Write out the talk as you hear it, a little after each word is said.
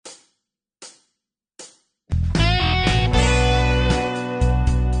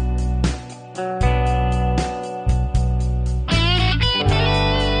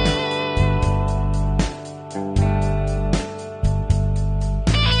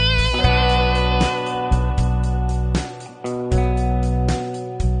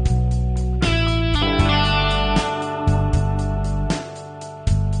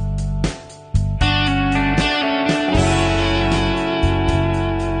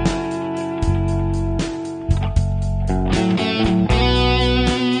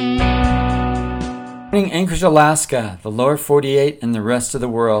Anchorage, Alaska, the lower 48, and the rest of the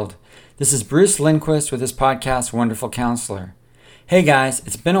world. This is Bruce Lindquist with his podcast, Wonderful Counselor. Hey guys,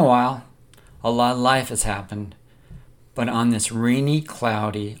 it's been a while. A lot of life has happened. But on this rainy,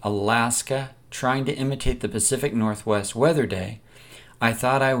 cloudy Alaska, trying to imitate the Pacific Northwest weather day, I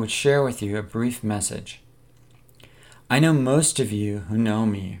thought I would share with you a brief message. I know most of you who know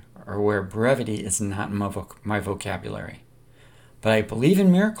me are aware brevity is not in my vocabulary. But I believe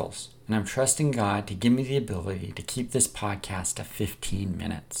in miracles, and I'm trusting God to give me the ability to keep this podcast to 15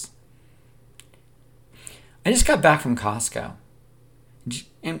 minutes. I just got back from Costco.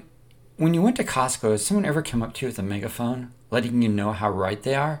 And when you went to Costco, has someone ever come up to you with a megaphone, letting you know how right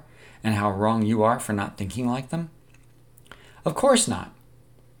they are and how wrong you are for not thinking like them? Of course not.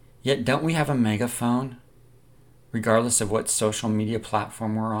 Yet don't we have a megaphone, regardless of what social media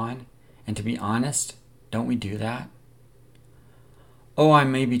platform we're on? And to be honest, don't we do that? Oh, I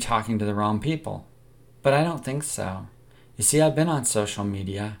may be talking to the wrong people, but I don't think so. You see, I've been on social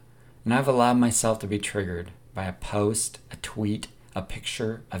media, and I've allowed myself to be triggered by a post, a tweet, a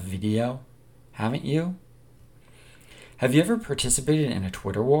picture, a video. Haven't you? Have you ever participated in a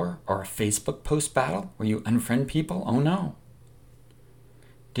Twitter war or a Facebook post battle where you unfriend people? Oh no.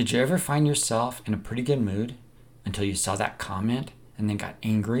 Did you ever find yourself in a pretty good mood until you saw that comment and then got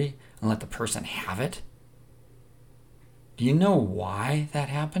angry and let the person have it? Do you know why that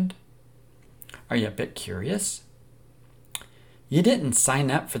happened? Are you a bit curious? You didn't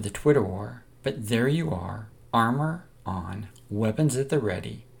sign up for the Twitter war, but there you are, armor on, weapons at the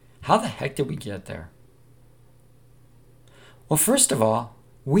ready. How the heck did we get there? Well, first of all,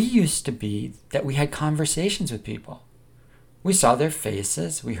 we used to be that we had conversations with people. We saw their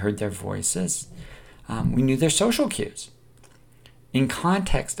faces, we heard their voices, we knew their social cues. In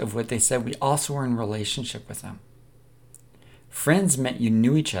context of what they said, we also were in relationship with them. Friends meant you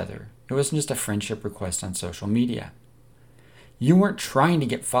knew each other. It wasn't just a friendship request on social media. You weren't trying to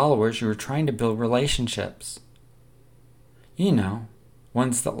get followers, you were trying to build relationships. You know,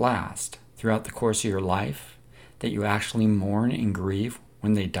 ones that last throughout the course of your life, that you actually mourn and grieve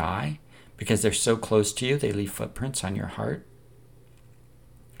when they die because they're so close to you, they leave footprints on your heart.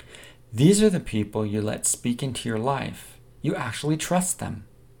 These are the people you let speak into your life. You actually trust them.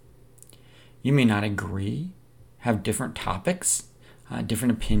 You may not agree, have different topics,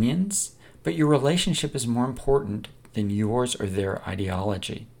 different opinions, but your relationship is more important than yours or their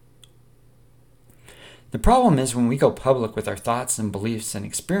ideology. The problem is when we go public with our thoughts and beliefs and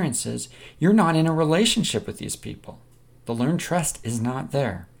experiences, you're not in a relationship with these people. The learned trust is not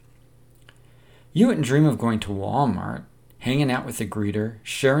there. You wouldn't dream of going to Walmart, hanging out with a greeter,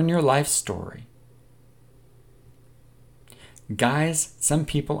 sharing your life story. Guys, some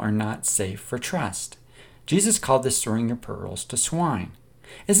people are not safe for trust. Jesus called this throwing your pearls to swine.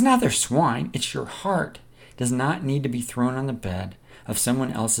 It's not their swine, it's your heart. It does not need to be thrown on the bed of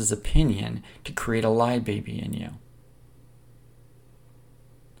someone else's opinion to create a lie baby in you.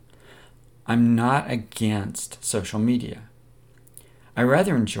 I'm not against social media. I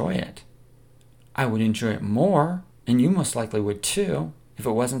rather enjoy it. I would enjoy it more, and you most likely would too, if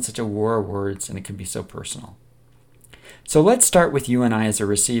it wasn't such a war of words and it could be so personal. So let's start with you and I as a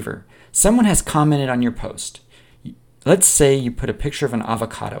receiver. Someone has commented on your post. Let's say you put a picture of an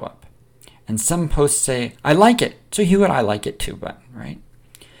avocado up. And some posts say, I like it. So you would I like it too button, right?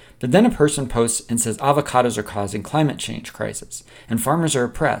 But then a person posts and says avocados are causing climate change crisis and farmers are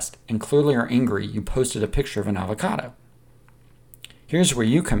oppressed and clearly are angry you posted a picture of an avocado. Here's where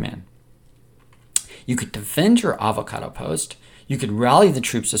you come in. You could defend your avocado post. You could rally the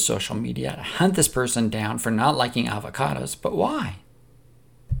troops of social media to hunt this person down for not liking avocados, but why?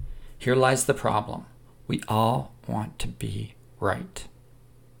 Here lies the problem. We all want to be right.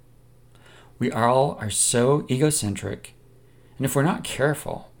 We all are so egocentric, and if we're not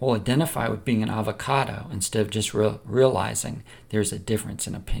careful, we'll identify with being an avocado instead of just realizing there's a difference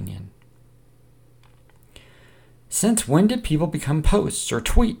in opinion. Since when did people become posts or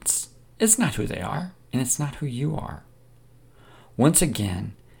tweets? It's not who they are, and it's not who you are. Once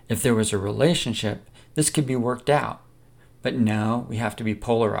again, if there was a relationship, this could be worked out. But no, we have to be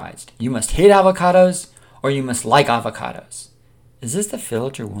polarized. You must hate avocados or you must like avocados. Is this the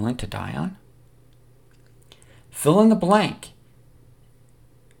field you're willing to die on? Fill in the blank.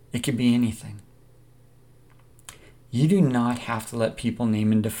 It could be anything. You do not have to let people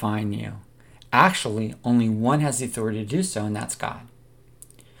name and define you. Actually, only one has the authority to do so, and that's God.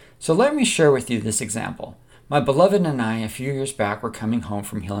 So let me share with you this example. My beloved and I, a few years back, were coming home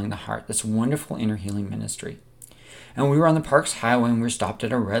from Healing the Heart, this wonderful inner healing ministry. And we were on the Parks Highway and we were stopped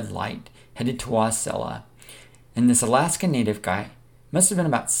at a red light, headed to Wasilla. And this Alaska Native guy, must have been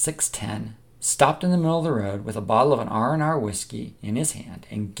about 6'10", stopped in the middle of the road with a bottle of an R&R whiskey in his hand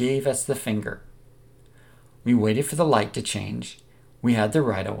and gave us the finger. We waited for the light to change. We had the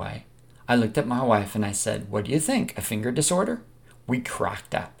right of way. I looked at my wife and I said, "What do you think? A finger disorder?" We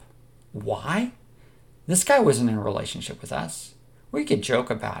cracked up. Why? This guy wasn't in a relationship with us. We could joke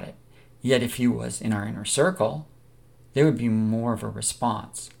about it. Yet if he was in our inner circle, there would be more of a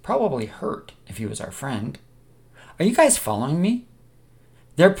response. Probably hurt if he was our friend. Are you guys following me?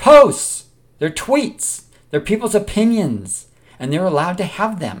 They're posts. They're tweets. They're people's opinions. And they're allowed to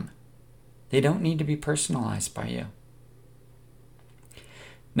have them. They don't need to be personalized by you.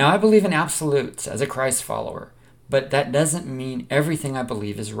 Now, I believe in absolutes as a Christ follower, but that doesn't mean everything I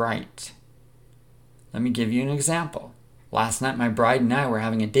believe is right. Let me give you an example. Last night, my bride and I were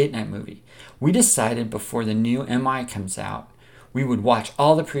having a date night movie. We decided before the new MI comes out, we would watch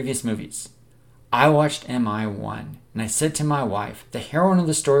all the previous movies. I watched MI 1, and I said to my wife, the heroine of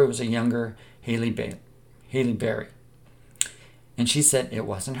the story was a younger Halle Berry. And she said it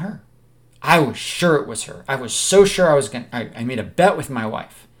wasn't her. I was sure it was her. I was so sure I made a bet with my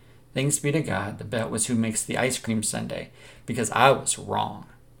wife. Thanks be to God, the bet was who makes the ice cream sundae, because I was wrong.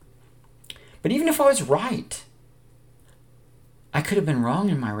 But even if I was right, I could have been wrong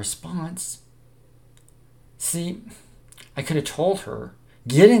in my response. See, I could have told her,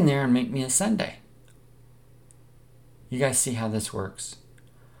 get in there and make me a sundae. You guys see how this works?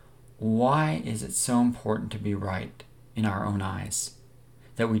 Why is it so important to be right in our own eyes?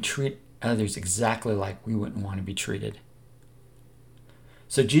 That we treat others exactly like we wouldn't want to be treated.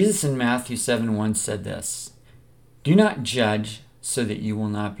 So Jesus in Matthew 7:1 said this, "Do not judge so that you will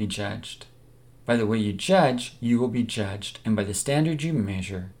not be judged. By the way you judge, you will be judged, and by the standard you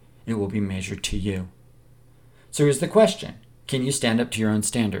measure, it will be measured to you." So here's the question. Can you stand up to your own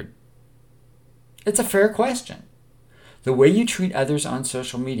standard? It's a fair question. The way you treat others on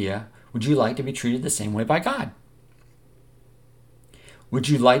social media, would you like to be treated the same way by God? Would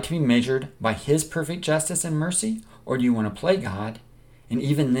you like to be measured by His perfect justice and mercy, or do you want to play God and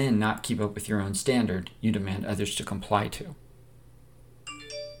even then not keep up with your own standard you demand others to comply to?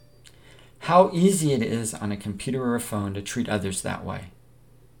 How easy it is on a computer or a phone to treat others that way.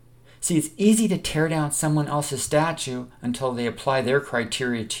 See, it's easy to tear down someone else's statue until they apply their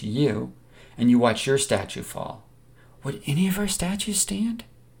criteria to you and you watch your statue fall. Would any of our statues stand?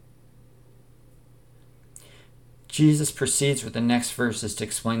 Jesus proceeds with the next verses to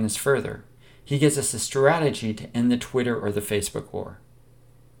explain this further. He gives us a strategy to end the Twitter or the Facebook war.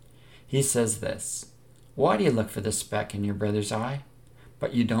 He says this, "Why do you look for the speck in your brother's eye,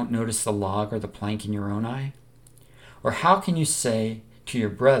 but you don't notice the log or the plank in your own eye? Or how can you say to your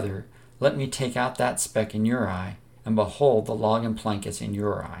brother, 'Let me take out that speck in your eye,' and behold, the log and plank is in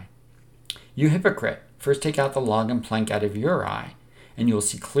your eye? You hypocrite, first take out the log and plank out of your eye, and you will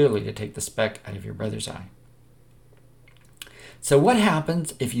see clearly to take the speck out of your brother's eye." So what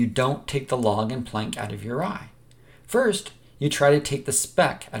happens if you don't take the log and plank out of your eye? First, you try to take the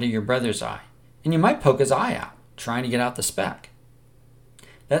speck out of your brother's eye, and you might poke his eye out, trying to get out the speck.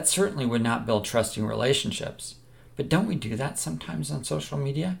 That certainly would not build trusting relationships, but don't we do that sometimes on social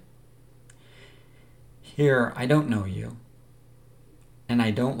media? Here, I don't know you, and I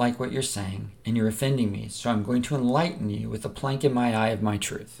don't like what you're saying, and you're offending me, so I'm going to enlighten you with the plank in my eye of my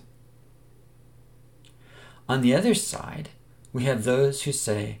truth. On the other side, we have those who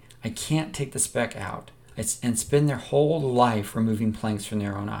say, "I can't take the speck out," and spend their whole life removing planks from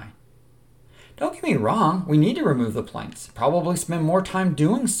their own eye. Don't get me wrong, we need to remove the planks, probably spend more time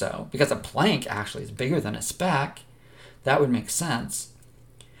doing so, because a plank actually is bigger than a speck. That would make sense.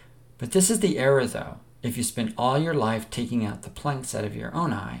 But this is the error though. If you spend all your life taking out the planks out of your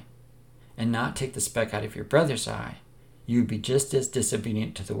own eye, and not take the speck out of your brother's eye, you would be just as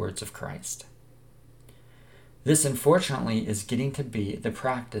disobedient to the words of Christ. This, unfortunately, is getting to be the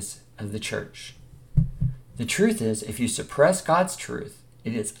practice of the church. The truth is, if you suppress God's truth,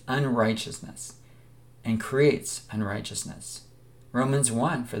 it is unrighteousness and creates unrighteousness. Romans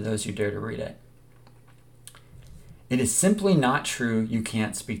 1, for those who dare to read it. It is simply not true you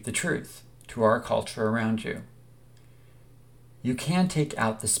can't speak the truth to our culture around you. You can take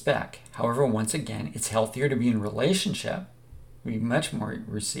out the speck. However, once again, it's healthier to be in relationship, be much more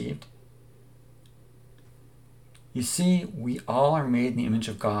received. You see, we all are made in the image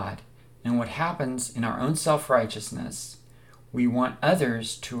of God, and what happens in our own self-righteousness, we want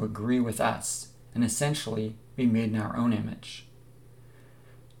others to agree with us and essentially be made in our own image.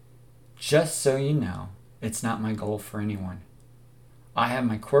 Just so you know, it's not my goal for anyone. I have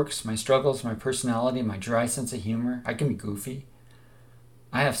my quirks, my struggles, my personality, my dry sense of humor. I can be goofy.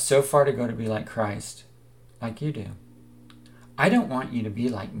 I have so far to go to be like Christ, like you do. I don't want you to be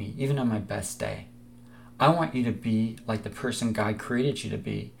like me, even on my best day. I want you to be like the person God created you to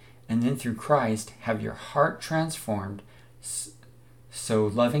be, and then through Christ have your heart transformed so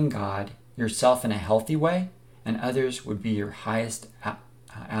loving God, yourself in a healthy way, and others would be your highest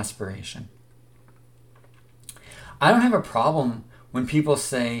aspiration. I don't have a problem when people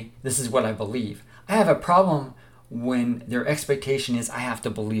say, this is what I believe. I have a problem when their expectation is I have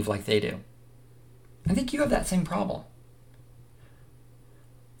to believe like they do. I think you have that same problem.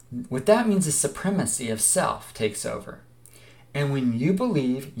 What that means is supremacy of self takes over. And when you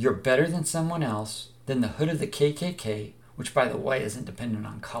believe you're better than someone else, than the hood of the KKK, which by the way isn't dependent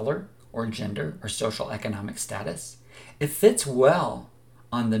on color or gender or social economic status, it fits well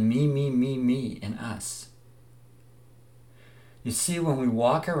on the me in us. You see, when we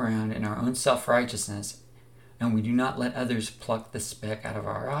walk around in our own self-righteousness and we do not let others pluck the speck out of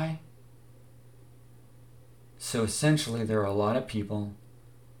our eye, so essentially there are a lot of people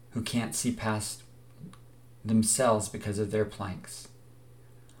who can't see past themselves because of their planks.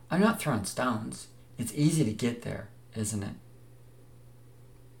 I'm not throwing stones. It's easy to get there, isn't it?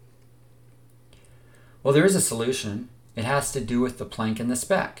 Well, there is a solution. It has to do with the plank and the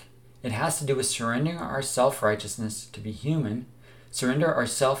speck. It has to do with surrendering our self-righteousness to be human, surrender our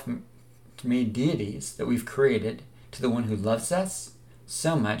self-made deities that we've created to the one who loves us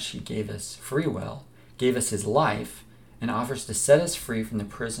so much he gave us free will, gave us his life, and offers to set us free from the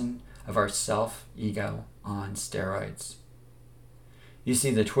prison of our self-ego on steroids. You see,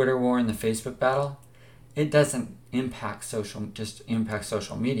 the Twitter war and the Facebook battle, it doesn't just impact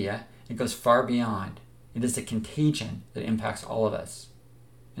social media. It goes far beyond. It is a contagion that impacts all of us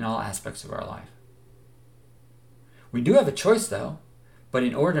in all aspects of our life. We do have a choice, though, but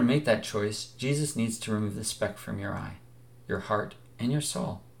in order to make that choice, Jesus needs to remove the speck from your eye, your heart, and your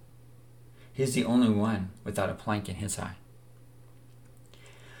soul. He's the only one without a plank in his eye.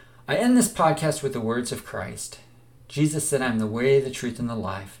 I end this podcast with the words of Christ. Jesus said, I'm the way, the truth, and the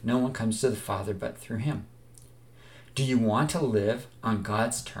life. No one comes to the Father but through him. Do you want to live on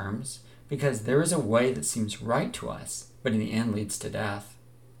God's terms? Because there is a way that seems right to us, but in the end leads to death.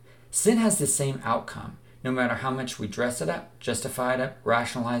 Sin has the same outcome, no matter how much we dress it up, justify it up,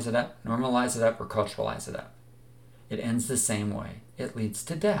 rationalize it up, normalize it up, or culturalize it up. It ends the same way. It leads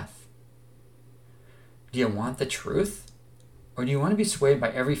to death. Do you want the truth? Or do you want to be swayed by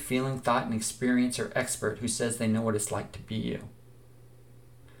every feeling, thought, and experience or expert who says they know what it's like to be you?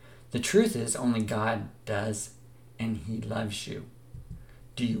 The truth is only God does, and he loves you.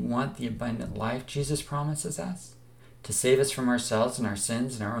 Do you want the abundant life Jesus promises us? To save us from ourselves and our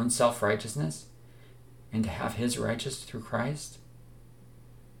sins and our own self-righteousness? And to have his righteousness through Christ?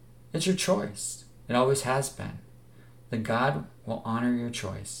 It's your choice. It always has been. That God will honor your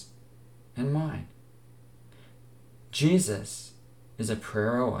choice and mine. Jesus is a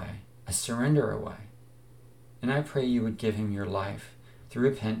prayer away, a surrender away. And I pray you would give him your life through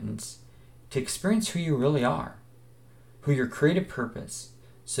repentance to experience who you really are, who your creative purpose,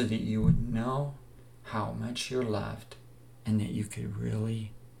 so that you would know how much you're loved and that you could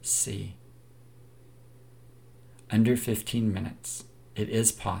really see. Under 15 minutes. It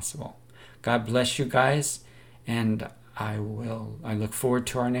is possible. God bless you guys, and I look forward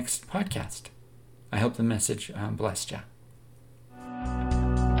to our next podcast. I hope the message blessed you.